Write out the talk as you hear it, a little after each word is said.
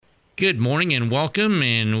Good morning and welcome.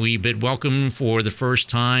 And we bid welcome for the first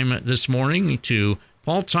time this morning to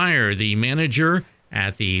Paul Tyer, the manager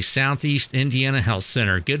at the Southeast Indiana Health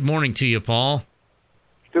Center. Good morning to you, Paul.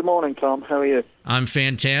 Good morning, Tom. How are you? I'm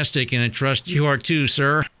fantastic, and I trust you are too,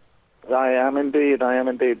 sir. I am indeed.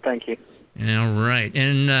 Thank you. All right.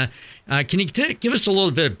 And can you give us a little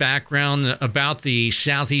bit of background about the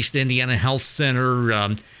Southeast Indiana Health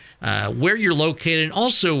Center, where you're located, and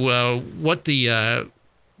also what the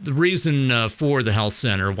reason for the health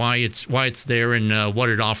center, why it's there, and what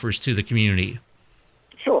it offers to the community?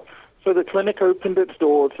 Sure. So the clinic opened its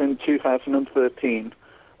doors in 2013.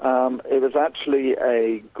 It was actually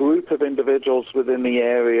a group of individuals within the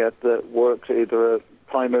area that worked either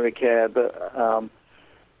primary care that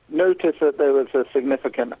noticed that there was a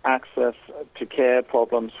significant access to care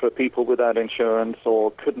problems for people without insurance or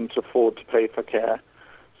couldn't afford to pay for care.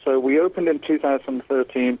 So we opened in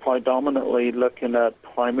 2013 predominantly looking at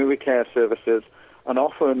primary care services and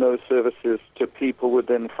offering those services to people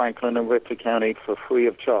within Franklin and Ripley County for free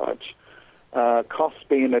of charge. Costs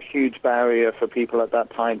being a huge barrier for people at that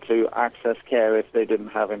time to access care if they didn't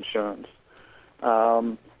have insurance.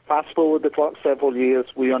 Fast forward the clock several years,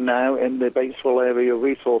 we are now in the Batesville Area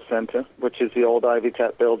Resource Center, which is the old Ivy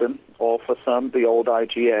Tech building, or for some, the old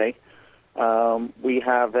IGA. We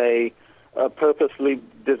have a purposely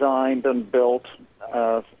designed and built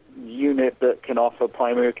unit that can offer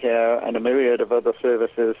primary care and a myriad of other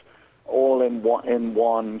services all in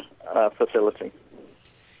one facility.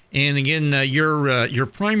 And again, your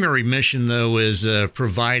primary mission, though, is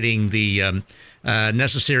providing the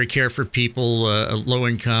necessary care for people low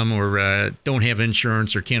income or don't have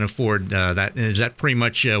insurance or can't afford that. Is that pretty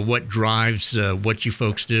much what drives what you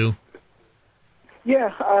folks do?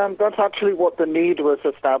 Yeah, that's actually what the need was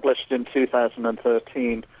established in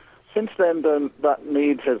 2013. Since then, that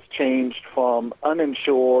need has changed from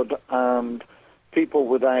uninsured and people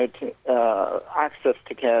without access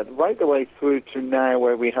to care right the way through to now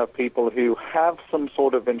where we have people who have some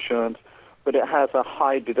sort of insurance, but it has a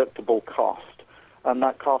high deductible cost. And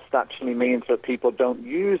that cost actually means that people don't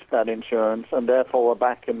use that insurance and therefore are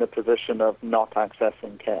back in the position of not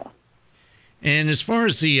accessing care. And as far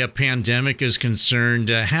as the pandemic is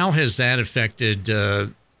concerned, how has that affected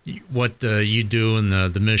what you do and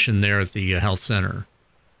the mission there at the health center?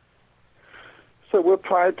 So we're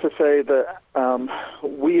proud to say that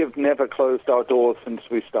we have never closed our doors since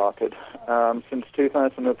we started. Since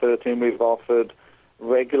 2013, we've offered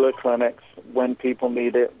regular clinics when people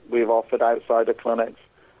need it. We've offered outside of clinics,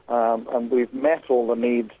 and we've met all the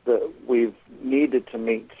needs that we've needed to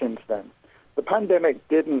meet since then. The pandemic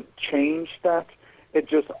didn't change that. It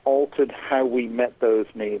just altered how we met those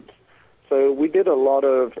needs. So we did a lot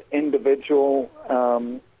of individual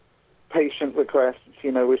patient requests.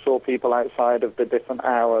 You know, we saw people outside of the different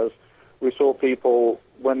hours. We saw people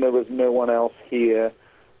when there was no one else here.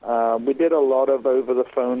 We did a lot of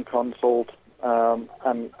over-the-phone consult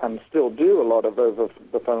and still do a lot of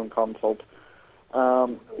over-the-phone consult.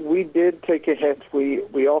 We did take a hit.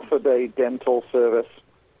 We offered a dental service.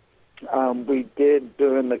 We did,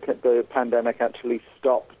 during the pandemic, actually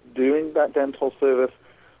stop doing that dental service.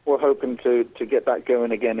 We're hoping to get that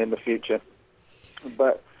going again in the future.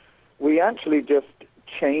 But we actually just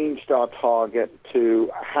changed our target to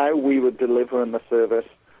how we were delivering the service,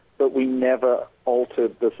 but we never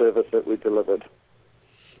altered the service that we delivered.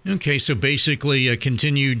 Okay, so basically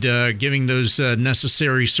continued giving those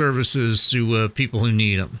necessary services to people who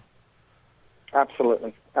need them.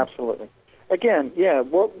 Absolutely. Again, yeah,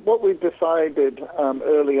 what we decided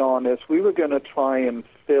early on is we were going to try and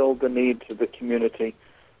fill the needs of the community.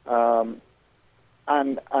 And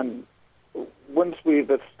once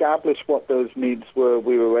we've established what those needs were,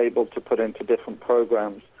 we were able to put into different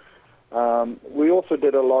programs. We also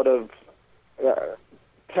did a lot of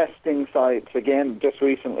testing sites. Again, just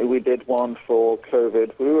recently we did one for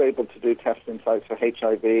COVID. We were able to do testing sites for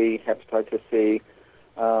HIV, hepatitis C.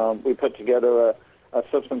 We put together a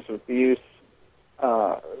substance abuse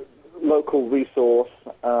local resource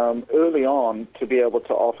early on to be able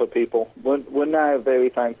to offer people. We're now very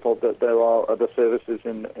thankful that there are other services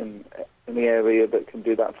in the area that can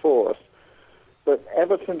do that for us. But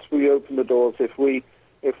ever since we opened the doors, if we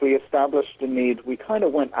established a need, we kind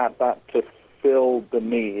of went at that to fill the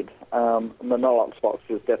need. And the Nalox box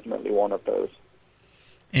is definitely one of those.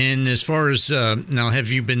 And as far as now, have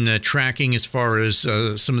you been tracking as far as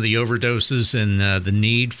some of the overdoses and the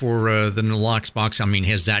need for the Nalox box? I mean,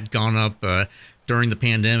 has that gone up during the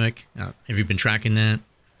pandemic? Have you been tracking that?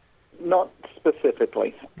 Not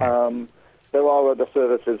specifically. There are other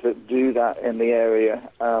services that do that in the area.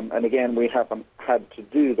 And again, we haven't had to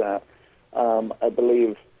do that. I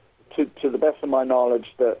believe to the best of my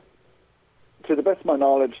knowledge, that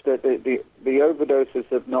the overdoses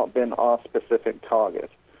have not been our specific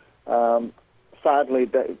target. Sadly,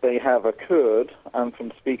 they have occurred, and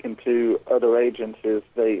from speaking to other agencies,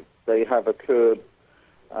 they have occurred.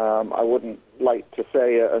 I wouldn't like to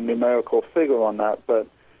say a numerical figure on that, but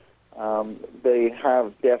they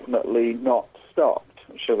have definitely not stopped,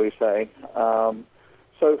 shall we say.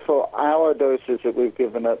 So for our doses that we've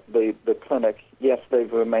given at the clinic, yes,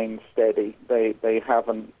 they've remained steady. They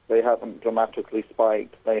haven't dramatically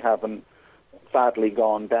spiked. They haven't sadly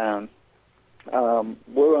gone down.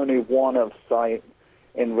 We're only one of site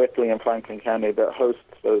in Ripley and Franklin County that hosts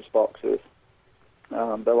those boxes.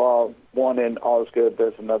 There are one in Osgood.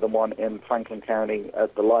 There's another one in Franklin County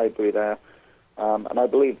at the library there. And I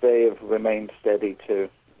believe they have remained steady too.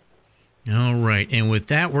 All right. And with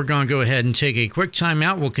that, we're going to go ahead and take a quick time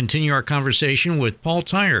out. We'll continue our conversation with Paul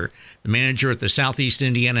Tyrer, the manager at the Southeast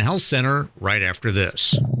Indiana Health Center, right after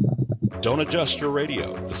this. Don't adjust your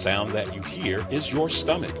radio. The sound that you hear is your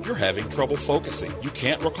stomach. You're having trouble focusing. You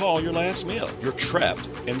can't recall your last meal. You're trapped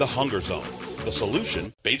in the hunger zone. The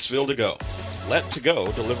solution, Batesville To Go. Let To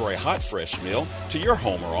Go deliver a hot, fresh meal to your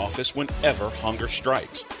home or office whenever hunger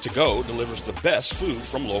strikes. To Go delivers the best food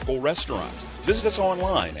from local restaurants. Visit us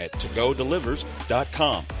online at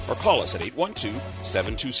togodelivers.com or call us at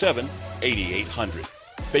 812-727-8800.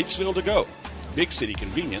 Batesville To Go. Big city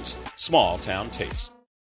convenience, small town taste.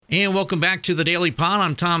 And welcome back to the Daily Pod.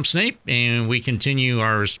 I'm Tom Snape, and we continue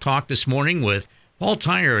our talk this morning with Paul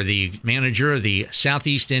Tyrer, the manager of the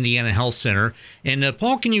Southeast Indiana Health Center. And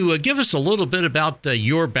Paul, can you give us a little bit about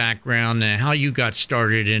your background, how you got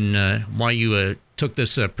started, and why you took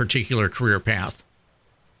this particular career path?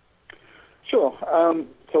 Sure.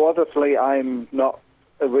 So obviously I'm not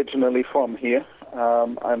originally from here.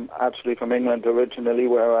 I'm actually from England originally,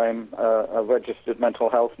 where I'm a registered mental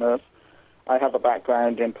health nurse. I have a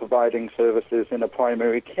background in providing services in a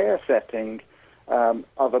primary care setting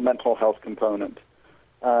of a mental health component.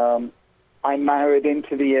 I married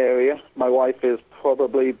into the area. My wife is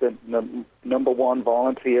probably the number one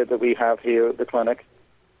volunteer that we have here at the clinic.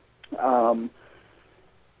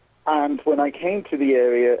 And when I came to the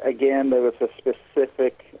area, again, there was a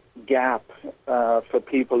specific gap for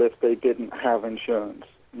people if they didn't have insurance.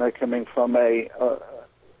 And they're coming from a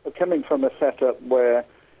setup where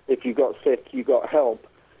if you got sick, you got help.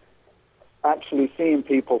 Actually seeing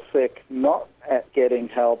people sick, not at getting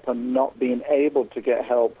help and not being able to get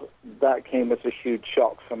help, that came as a huge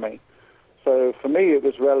shock for me. So for me, it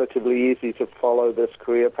was relatively easy to follow this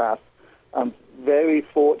career path. I'm very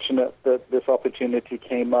fortunate that this opportunity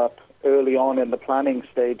came up early on in the planning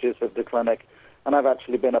stages of the clinic, and I've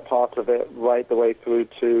actually been a part of it right the way through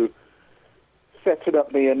to setting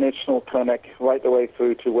up the initial clinic, right the way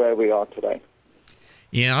through to where we are today.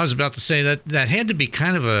 Yeah, I was about to say that had to be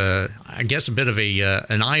kind of a bit of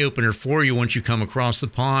an eye-opener for you once you come across the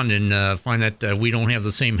pond and find that we don't have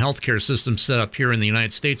the same healthcare system set up here in the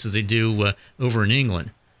United States as they do over in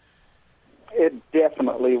England. It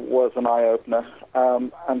definitely was an eye-opener.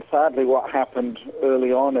 And sadly, what happened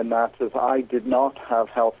early on in that is I did not have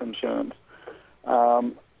health insurance.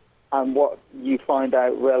 And what you find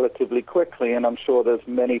out relatively quickly, and I'm sure there's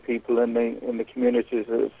many people in the communities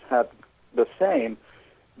that have had the same,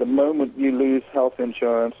 the moment you lose health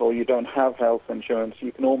insurance or you don't have health insurance,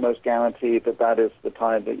 you can almost guarantee that is the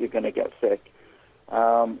time that you're going to get sick.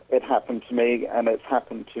 It happened to me, and it's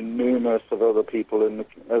happened to numerous of other people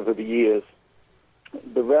over the years.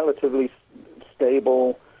 The relatively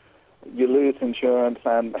stable, you lose insurance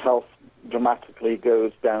and health dramatically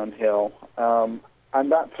goes downhill.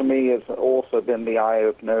 And that, for me, has also been the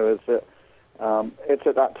eye-opener, is that it's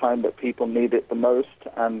at that time that people need it the most,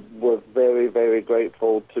 and we're very, very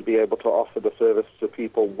grateful to be able to offer the service to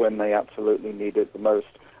people when they absolutely need it the most.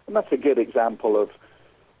 And that's a good example of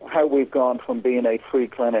how we've gone from being a free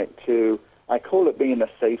clinic to, I call it being a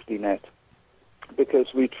safety net,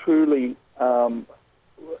 because we truly,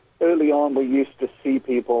 early on we used to see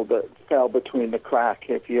people that fell between the crack,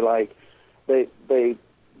 if you like. They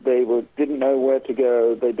didn't know where to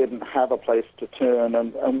go. They didn't have a place to turn,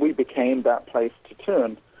 and we became that place to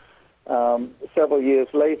turn. Several years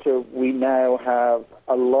later, we now have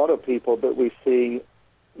a lot of people that we see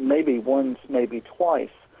maybe once, maybe twice,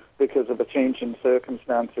 because of a change in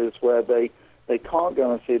circumstances where they can't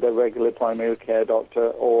go and see their regular primary care doctor,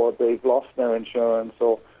 or they've lost their insurance,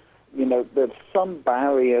 or there's some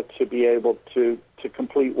barrier to be able to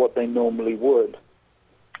complete what they normally would.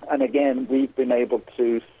 And again, we've been able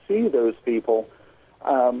to see those people,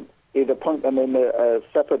 either point them in a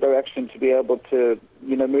separate direction to be able to,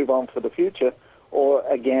 move on for the future, or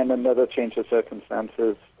again, another change of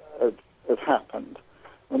circumstances has happened.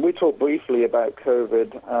 And we talked briefly about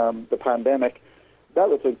COVID, the pandemic. That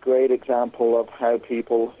was a great example of how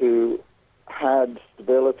people who had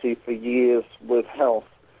stability for years with health,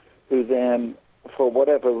 who then, for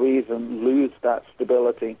whatever reason, lose that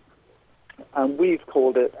stability. And we've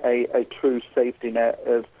called it a true safety net.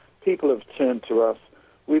 As people have turned to us,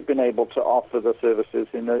 we've been able to offer the services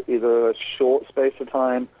in either a short space of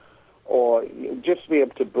time or just to be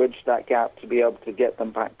able to bridge that gap to be able to get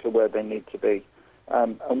them back to where they need to be.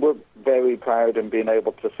 And we're very proud in being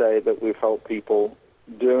able to say that we've helped people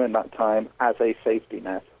during that time as a safety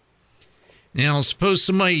net. Now, suppose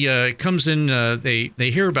somebody comes in, they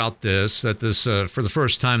hear about this, that this for the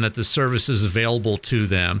first time, that this service is available to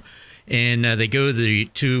them, and they go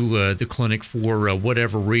to the clinic for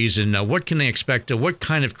whatever reason. What can they expect? What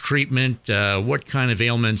kind of treatment, what kind of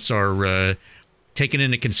ailments are taken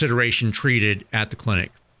into consideration, treated at the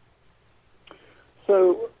clinic?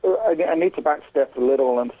 So I need to backstep a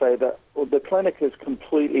little and say that the clinic is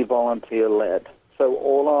completely volunteer-led. So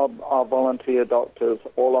all our volunteer doctors,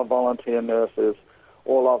 all our volunteer nurses,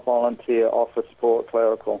 all our volunteer office support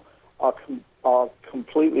clerical are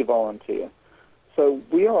completely volunteer. So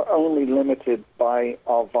we are only limited by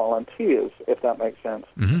our volunteers, if that makes sense.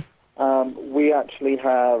 Mm-hmm. We actually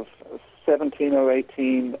have 17 or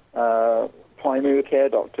 18 primary care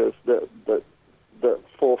doctors that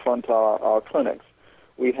forefront our clinics.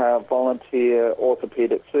 We have volunteer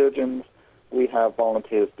orthopedic surgeons. We have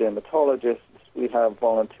volunteer dermatologists. We have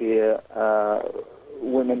volunteer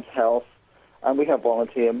women's health. And we have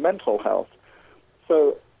volunteer mental health.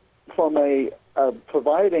 So from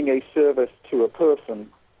providing a service to a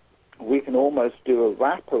person, we can almost do a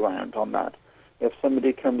wraparound on that. If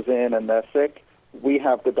somebody comes in and they're sick, we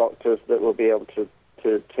have the doctors that will be able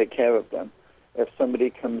to take care of them. If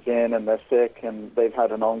somebody comes in and they're sick and they've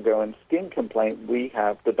had an ongoing skin complaint, we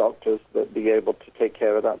have the doctors that be able to take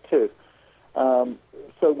care of that too.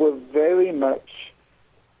 So we're very much,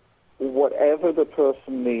 whatever the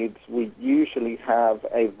person needs, we usually have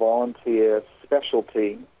a volunteer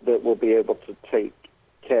specialty that will be able to take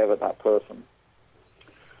care of that person.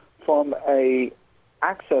 From a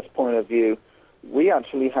access point of view, we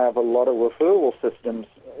actually have a lot of referral systems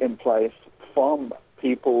in place from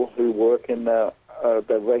people who work in their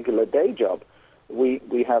regular day job.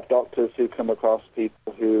 We have doctors who come across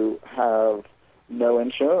people who have no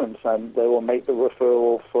insurance, and they will make the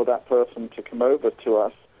referral for that person to come over to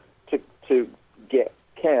us to get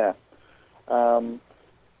care.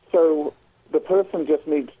 So the person just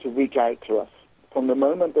needs to reach out to us. From the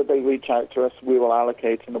moment that they reach out to us, we will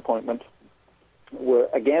allocate an appointment. We're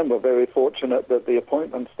very fortunate that the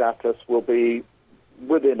appointment status will be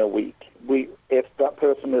within a week. If that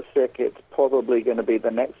person is sick, it's probably going to be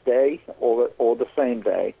the next day or the same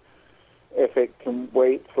day. If it can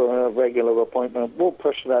wait for a regular appointment, we'll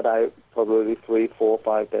push that out probably 3, 4,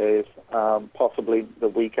 5 days, possibly the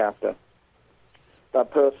week after.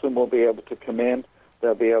 That person will be able to come in.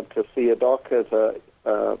 They'll be able to see a doc as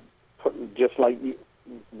just like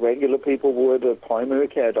regular people would, a primary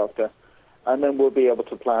care doctor, and then we'll be able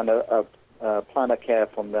to plan a care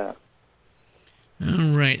from there.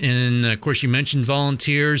 All right. And, of course, you mentioned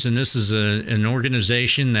volunteers, and this is an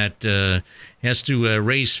organization that has to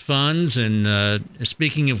raise funds. And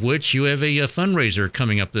speaking of which, you have a fundraiser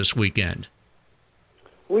coming up this weekend.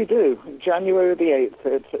 We do. January the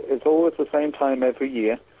 8th. It's always the same time every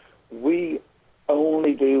year. We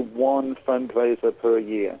only do one fundraiser per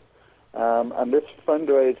year. And this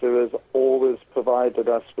fundraiser has always provided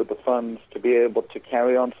us with the funds to be able to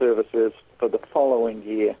carry on services for the following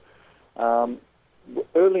year.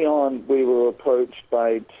 Early on, we were approached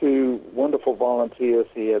by 2 wonderful volunteers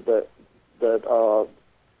here that are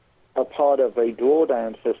a part of a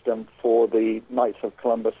drawdown system for the Knights of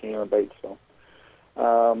Columbus here in Batesville.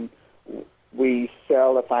 We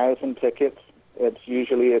sell 1,000 tickets. It's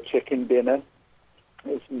usually a chicken dinner.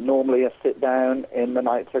 It's normally a sit-down in the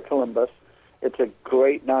Knights of Columbus. It's a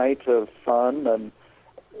great night of fun, and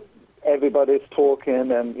everybody's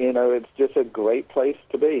talking, and, it's just a great place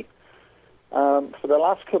to be. For the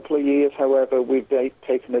last couple of years, however, we've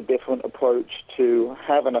taken a different approach to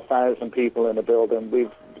having 1,000 people in a building.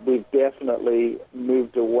 We've definitely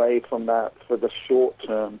moved away from that for the short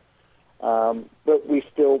term, but we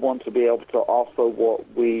still want to be able to offer what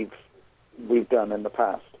we've done in the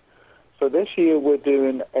past. So this year we're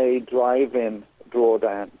doing a drive-in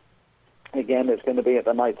drawdown. Again, it's going to be at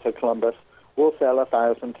the Knights of Columbus. We'll sell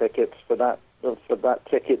 1,000 tickets for that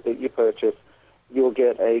ticket that you purchase. You'll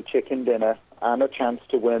get a chicken dinner and a chance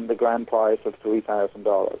to win the grand prize of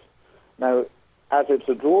 $3,000. Now, as it's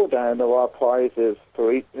a drawdown, there are prizes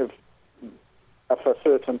for each for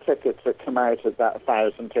certain tickets that come out of that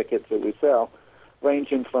 1,000 tickets that we sell,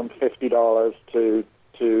 ranging from $50 to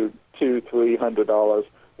 $200-$300,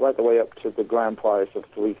 right the way up to the grand prize of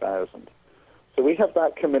 $3,000. So we have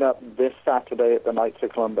that coming up this Saturday at the Knights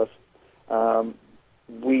of Columbus.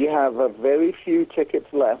 We have a very few tickets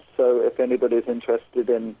left, so if anybody's interested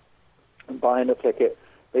in buying a ticket,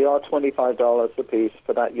 they are $25 a piece.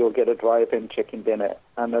 For that, you'll get a drive-in chicken dinner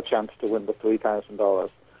and a chance to win the $3,000.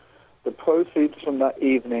 The proceeds from that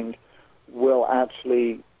evening will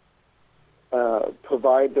actually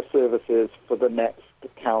provide the services for the next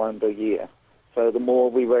calendar year. So the more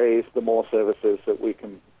we raise, the more services that we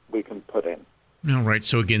can put in. All right.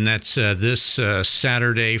 So again, that's this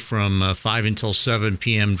Saturday from 5 until 7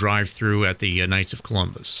 p.m. drive-through at the Knights of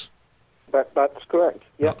Columbus. That's correct.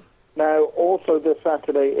 Yep. Oh. Now, also this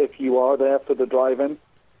Saturday, if you are there for the drive-in,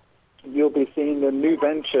 you'll be seeing a new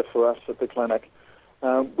venture for us at the clinic.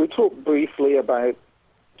 We talked briefly about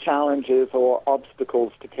challenges or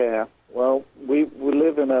obstacles to care. Well, we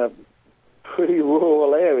live in a pretty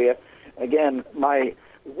rural area. Again,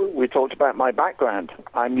 we talked about my background.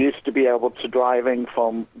 I'm used to be able to driving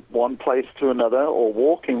from one place to another or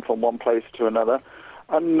walking from one place to another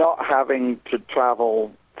and not having to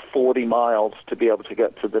travel 40 miles to be able to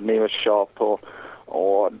get to the nearest shop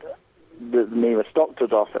or the nearest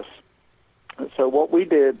doctor's office. So what we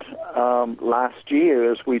did last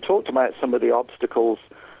year is we talked about some of the obstacles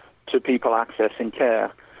to people accessing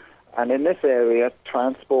care. And in this area,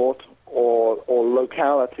 transport or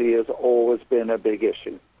locality has always been a big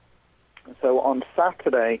issue. So on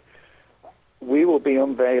Saturday, we will be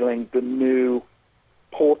unveiling the new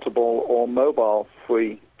portable or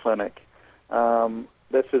mobile-free clinic.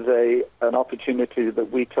 This is an opportunity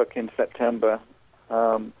that we took in September.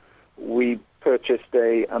 We purchased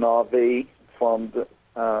an RV from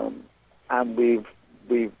and we've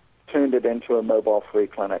turned it into a mobile-free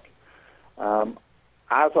clinic.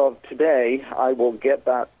 As of today, I will get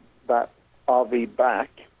that RV back,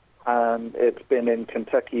 and it's been in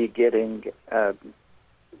Kentucky getting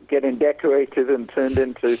decorated and turned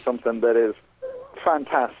into something that is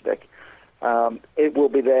fantastic. It will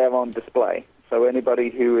be there on display, so anybody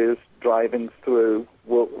who is driving through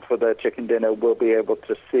for their chicken dinner will be able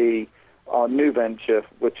to see our new venture,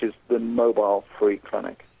 which is the mobile-free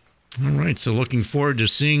clinic. All right, so looking forward to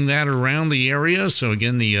seeing that around the area. So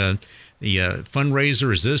again, the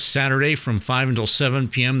fundraiser is this Saturday from 5 until 7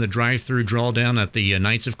 p.m., the drive-through drawdown at the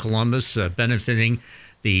Knights of Columbus, benefiting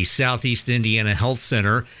the Southeast Indiana Health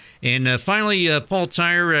Center. And finally, Paul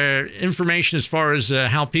Tyer, information as far as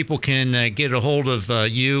how people can get a hold of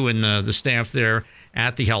you and the staff there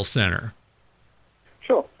at the health center.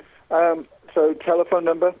 Sure. So telephone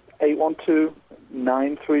number,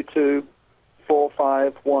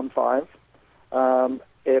 812-932-4515.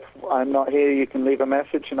 If I'm not here, you can leave a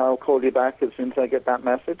message, and I'll call you back as soon as I get that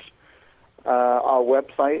message. Our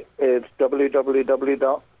website is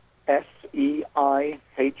www.seihc.org.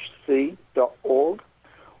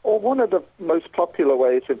 Or one of the most popular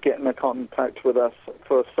ways of getting in contact with us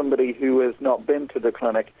for somebody who has not been to the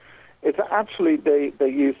clinic is actually they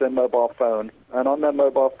use their mobile phone. And on their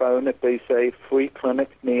mobile phone, if they say free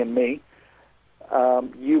clinic near me,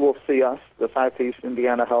 you will see us, the Southeast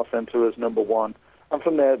Indiana Health Center, as number one. And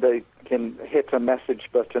from there, they can hit a message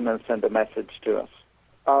button and send a message to us.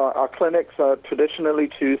 Our clinics are traditionally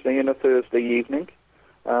Tuesday and a Thursday evening.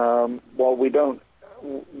 While we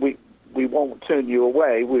won't turn you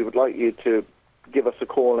away, we would like you to give us a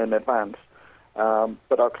call in advance.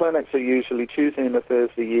 But our clinics are usually Tuesday and a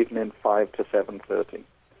Thursday evening, 5 to 7:30.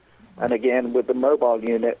 And again, with the mobile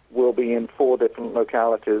unit, we'll be in 4 different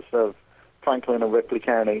localities of Franklin and Ripley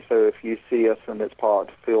County. So if you see us and it's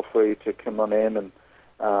parked, feel free to come on in and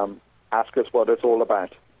ask us what it's all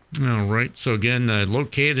about. All right. So again,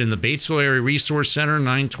 located in the Batesville Area Resource Center,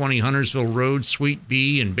 920 Huntersville Road, Suite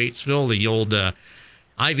B in Batesville, the old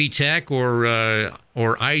Ivy Tech or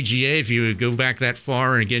IGA, if you go back that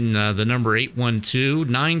far. And again, the number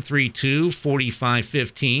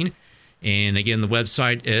 812-932-4515. And again, the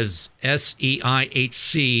website is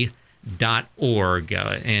seihc.org.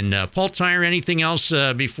 And Paul Tyer, anything else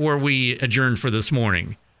before we adjourn for this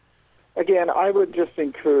morning? Again, I would just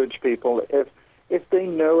encourage people, if they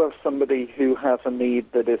know of somebody who has a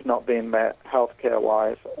need that is not being met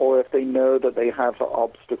healthcare-wise, or if they know that they have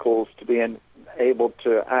obstacles to being able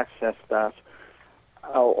to access that,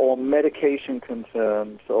 or medication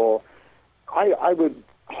concerns, or I would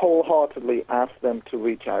wholeheartedly ask them to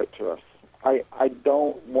reach out to us. I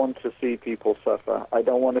don't want to see people suffer. I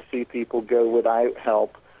don't want to see people go without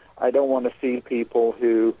help. I don't want to see people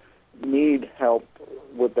who need help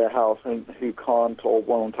with their health and who can't or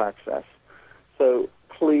won't access. So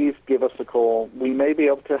please give us a call. We may be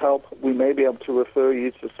able to help. We may be able to refer you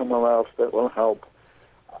to someone else that will help.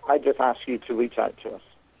 I just ask you to reach out to us.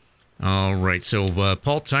 All right. So,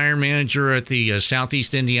 Paul Tire, manager at the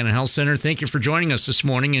Southeast Indiana Health Center, thank you for joining us this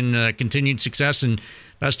morning, and continued success and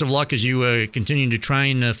best of luck as you continue to try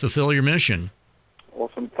and fulfill your mission.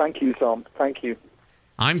 Awesome. Thank you, Tom. Thank you.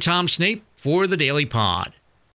 I'm Tom Snape for the Daily Pod.